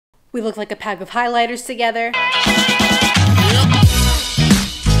We look like a pack of highlighters together.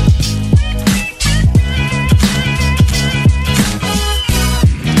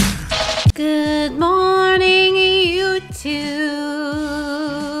 Good morning, YouTube.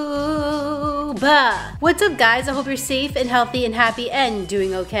 What's up, guys? I hope you're safe and healthy and happy and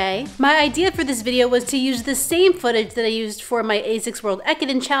doing okay. My idea for this video was to use the same footage that I used for my ASICS World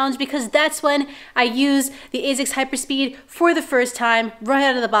Ekiden Challenge, because that's when I used the ASICS Hyper Speed for the first time, right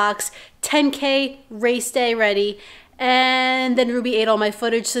out of the box, 10K race day ready, and then Ruby ate all my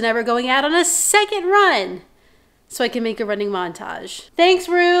footage, so now we're going out on a second run so I can make a running montage. Thanks,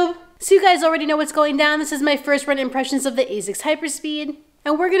 Rube. So you guys already know what's going down. This is my first run impressions of the ASICS Hyper Speed,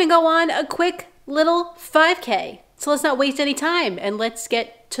 and we're gonna go on a quick little 5K. So let's not waste any time and let's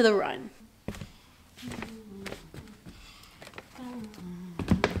get to the run.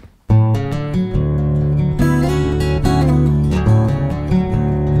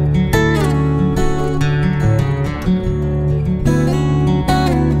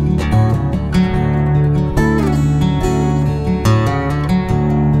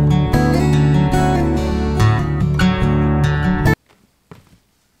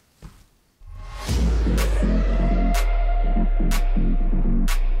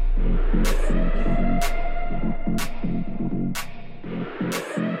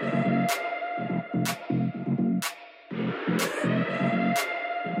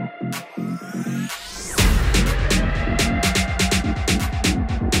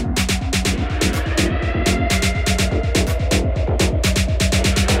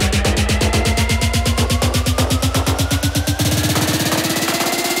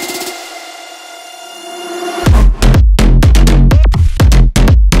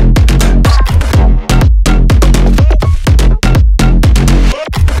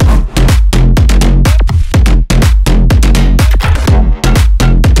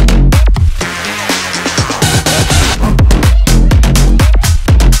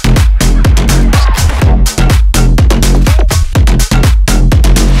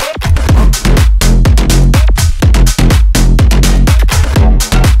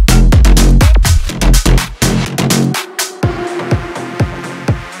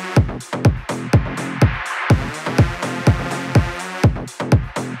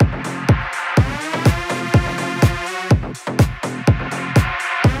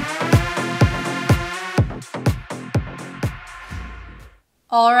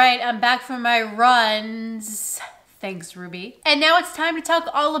 All right, I'm back from my runs. Thanks, Ruby. And now it's time to talk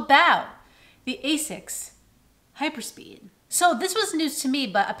all about the ASICS Hyper Speed. So this was news to me,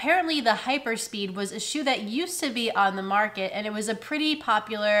 but apparently the Hyper Speed was a shoe that used to be on the market, and it was a pretty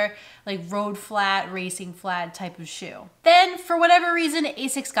popular like road flat, racing flat type of shoe. Then for whatever reason,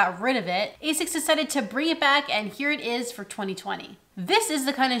 ASICS got rid of it. ASICS decided to bring it back, and here it is for 2020. This is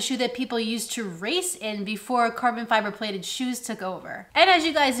the kind of shoe that people used to race in before carbon fiber plated shoes took over. And as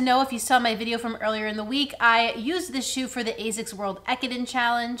you guys know, if you saw my video from earlier in the week, I used this shoe for the ASICS World Ekiden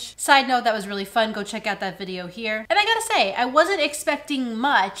Challenge. Side note, that was really fun. Go check out that video here. And I gotta say, I wasn't expecting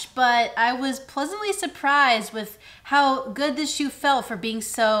much, but I was pleasantly surprised with how good this shoe felt for being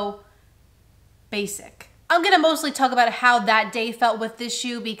so basic. I'm gonna mostly talk about how that day felt with this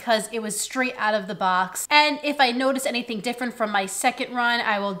shoe because it was straight out of the box. And if I notice anything different from my second run,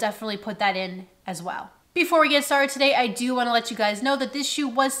 I will definitely put that in as well. Before we get started today, I do wanna let you guys know that this shoe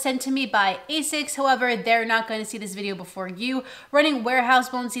was sent to me by ASICS. However, they're not gonna see this video before you. Running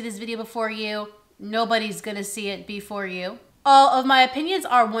Warehouse won't see this video before you. Nobody's gonna see it before you. All of my opinions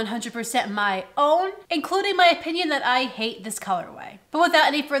are 100% my own, including my opinion that I hate this colorway. But without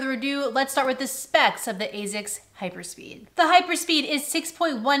any further ado, let's start with the specs of the ASICS Hyper Speed. The Hyper Speed is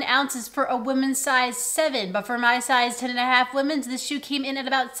 6.1 ounces for a women's size 7, but for my size 10.5 women's, this shoe came in at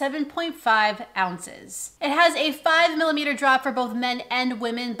about 7.5 ounces. It has a 5mm drop for both men and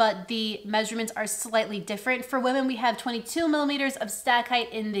women, but the measurements are slightly different. For women, we have 22mm of stack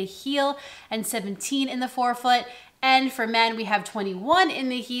height in the heel and 17 in the forefoot. And for men, we have 21 in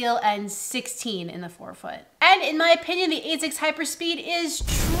the heel and 16 in the forefoot. And in my opinion, the ASICS Hyper Speed is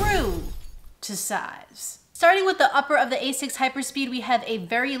true to size. Starting with the upper of the ASICS Hyper Speed, we have a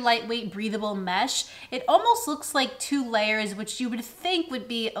very lightweight, breathable mesh. It almost looks like 2 layers, which you would think would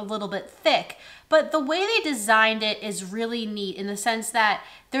be a little bit thick. But the way they designed it is really neat in the sense that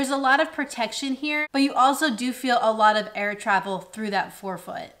there's a lot of protection here, but you also do feel a lot of air travel through that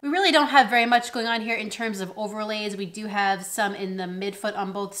forefoot. We really don't have very much going on here in terms of overlays. We do have some in the midfoot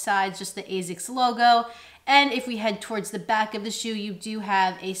on both sides, just the ASICS logo. And if we head towards the back of the shoe, you do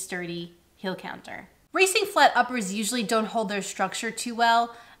have a sturdy heel counter. Racing flat uppers usually don't hold their structure too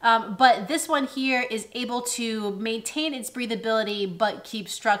well. But this one here is able to maintain its breathability but keep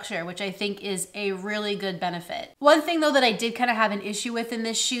structure, which I think is a really good benefit. One thing though that I did kind of have an issue with in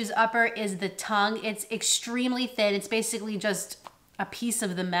this shoe's upper is the tongue. It's extremely thin. It's basically just a piece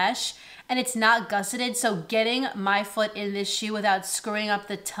of the mesh and it's not gusseted. So getting my foot in this shoe without screwing up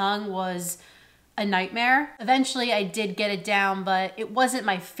the tongue was a nightmare. Eventually I did get it down, but it wasn't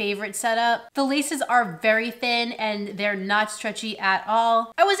my favorite setup. The laces are very thin and they're not stretchy at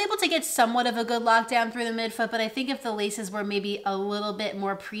all. I was able to get somewhat of a good lockdown through the midfoot, but I think if the laces were maybe a little bit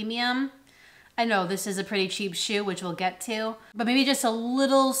more premium, I know this is a pretty cheap shoe, which we'll get to, but maybe just a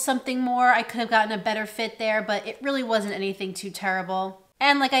little something more, I could have gotten a better fit there, but it really wasn't anything too terrible.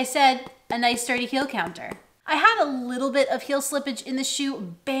 And like I said, a nice sturdy heel counter. I had a little bit of heel slippage in the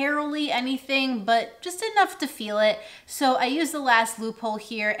shoe, barely anything, but just enough to feel it. So I used the last loophole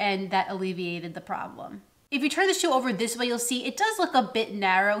here and that alleviated the problem. If you turn the shoe over this way, you'll see it does look a bit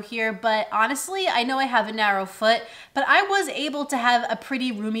narrow here, but honestly, I know I have a narrow foot, but I was able to have a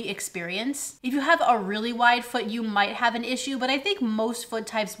pretty roomy experience. If you have a really wide foot, you might have an issue, but I think most foot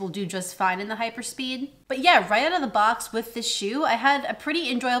types will do just fine in the Hyperspeed. But yeah, right out of the box with this shoe, I had a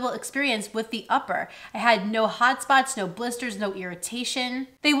pretty enjoyable experience with the upper. I had no hot spots, no blisters, no irritation.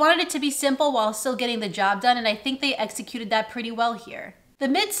 They wanted it to be simple while still getting the job done, and I think they executed that pretty well here. The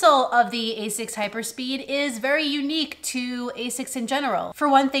midsole of the ASICS Hyper Speed is very unique to ASICS in general. For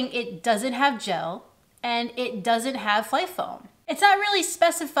one thing, it doesn't have gel and it doesn't have flight foam. It's not really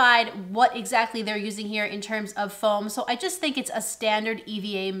specified what exactly they're using here in terms of foam, so I just think it's a standard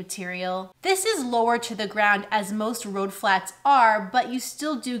EVA material. This is lower to the ground as most road flats are, but you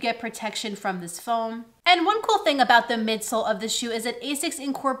still do get protection from this foam. And one cool thing about the midsole of the shoe is that ASICS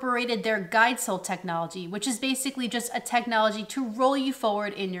incorporated their guide sole technology, which is basically just a technology to roll you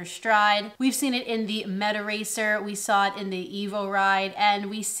forward in your stride. We've seen it in the Meta Racer, we saw it in the Evo Ride, and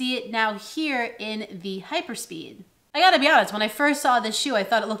we see it now here in the Hyperspeed. I gotta be honest, when I first saw this shoe, I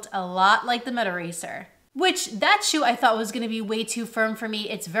thought it looked a lot like the Meta Racer. Which, that shoe I thought was gonna be way too firm for me.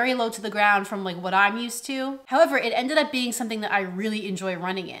 It's very low to the ground from like what I'm used to. However, it ended up being something that I really enjoy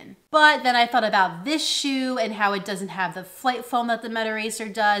running in. But then I thought about this shoe and how it doesn't have the flight foam that the Meta Racer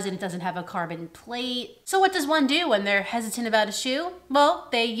does, and it doesn't have a carbon plate. So what does one do when they're hesitant about a shoe? Well,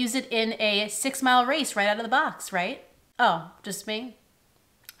 they use it in a 6-mile race right out of the box, right? Oh, just me?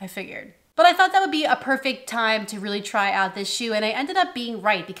 I figured. But I thought that would be a perfect time to really try out this shoe, and I ended up being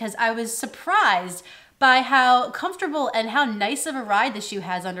right because I was surprised by how comfortable and how nice of a ride the shoe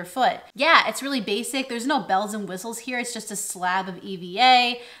has underfoot. Yeah, it's really basic. There's no bells and whistles here. It's just a slab of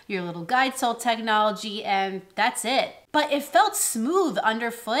EVA, your little guide sole technology, and that's it. But it felt smooth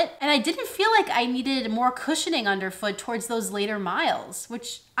underfoot, and I didn't feel like I needed more cushioning underfoot towards those later miles,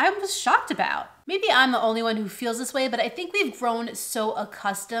 which I was shocked about. Maybe I'm the only one who feels this way, but I think we've grown so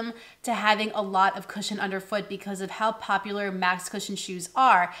accustomed to having a lot of cushion underfoot because of how popular max cushion shoes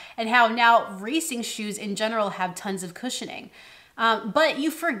are and how now racing shoes in general have tons of cushioning. But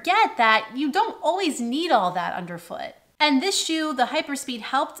you forget that you don't always need all that underfoot. And this shoe, the Hyperspeed,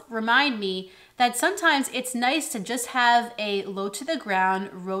 helped remind me that sometimes it's nice to just have a low to the ground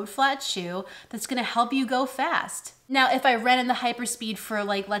road flat shoe that's gonna help you go fast. Now, if I ran in the Hyperspeed for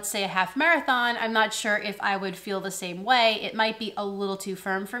like, let's say a half marathon, I'm not sure if I would feel the same way. It might be a little too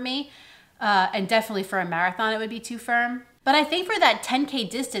firm for me. And definitely for a marathon, it would be too firm. But I think for that 10K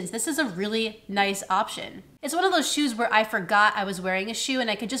distance, this is a really nice option. It's one of those shoes where I forgot I was wearing a shoe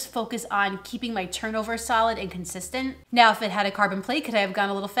and I could just focus on keeping my turnover solid and consistent. Now, if it had a carbon plate, could I have gone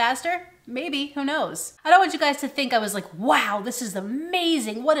a little faster? Maybe, who knows? I don't want you guys to think I was like, wow, this is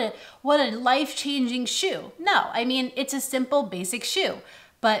amazing. What a life-changing shoe. No, I mean, it's a simple, basic shoe.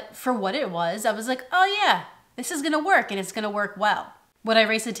 But for what it was, I was like, oh yeah, this is gonna work and it's gonna work well. Would I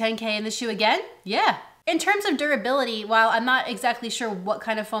race a 10K in the shoe again? Yeah. In terms of durability, while I'm not exactly sure what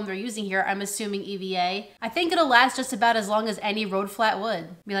kind of foam they're using here, I'm assuming EVA, I think it'll last just about as long as any road flat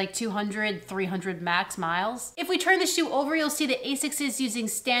would. Be like 200, 300 max miles. If we turn the shoe over, you'll see that ASICS is using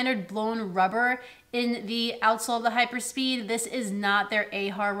standard blown rubber in the outsole of the Hyperspeed. This is not their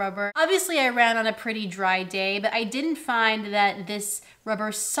AHR rubber. Obviously, I ran on a pretty dry day, but I didn't find that this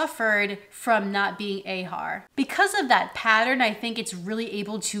rubber suffered from not being AHR. Because of that pattern, I think it's really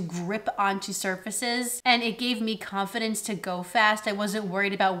able to grip onto surfaces, and it gave me confidence to go fast. I wasn't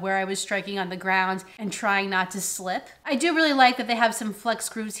worried about where I was striking on the ground and trying not to slip. I do really like that they have some flex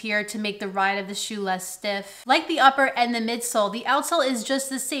screws here to make the ride of the shoe less stiff. Like the upper and the midsole, the outsole is just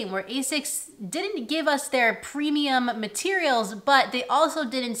the same, where ASICS didn't give us their premium materials, but they also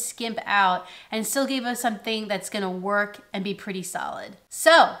didn't skimp out and still gave us something that's gonna work and be pretty solid.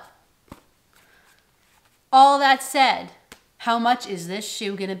 So, all that said, How much is this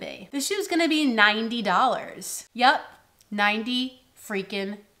shoe gonna be? This shoe's gonna be $90. Yep, 90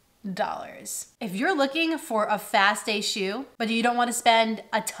 freaking dollars. If you're looking for a fast day shoe, but you don't want to spend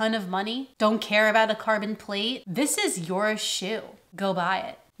a ton of money, don't care about a carbon plate, this is your shoe. Go buy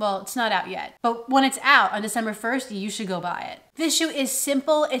it. Well, it's not out yet, but when it's out on December 1st, you should go buy it. This shoe is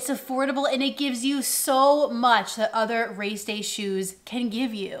simple, it's affordable, and it gives you so much that other race day shoes can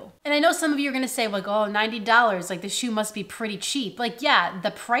give you. And I know some of you are gonna say like, oh, $90, like the shoe must be pretty cheap. Like, yeah,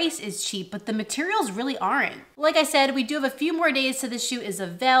 the price is cheap, but the materials really aren't. Like I said, we do have a few more days till this shoe is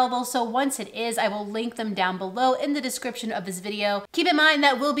available, so once it is, I will link them down below in the description of this video. Keep in mind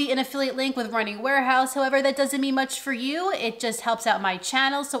that will be an affiliate link with Running Warehouse. However, that doesn't mean much for you. It just helps out my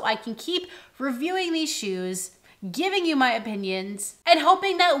channel so I can keep reviewing these shoes, giving you my opinions, and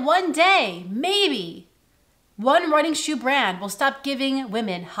hoping that one day, maybe, one running shoe brand will stop giving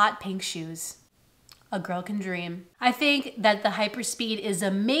women hot pink shoes. A girl can dream. I think that the Hyperspeed is a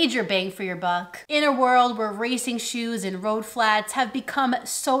major bang for your buck in a world where racing shoes and road flats have become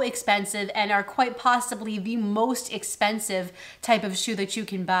so expensive and are quite possibly the most expensive type of shoe that you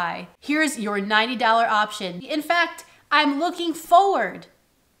can buy. Here's your $90 option. In fact, I'm looking forward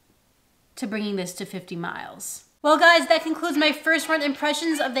to bringing this to 50 miles. Well guys, that concludes my first run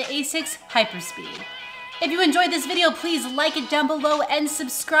impressions of the ASICS Hyper Speed. If you enjoyed this video, please like it down below and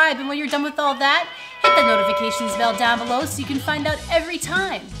subscribe. And when you're done with all that, hit the notifications bell down below so you can find out every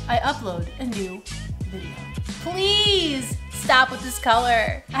time I upload a new video. Please stop with this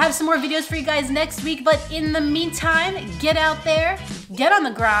color. I have some more videos for you guys next week, but in the meantime, get out there, get on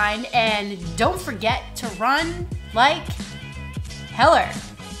the grind, and don't forget to run like heller.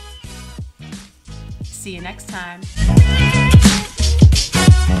 See you next time.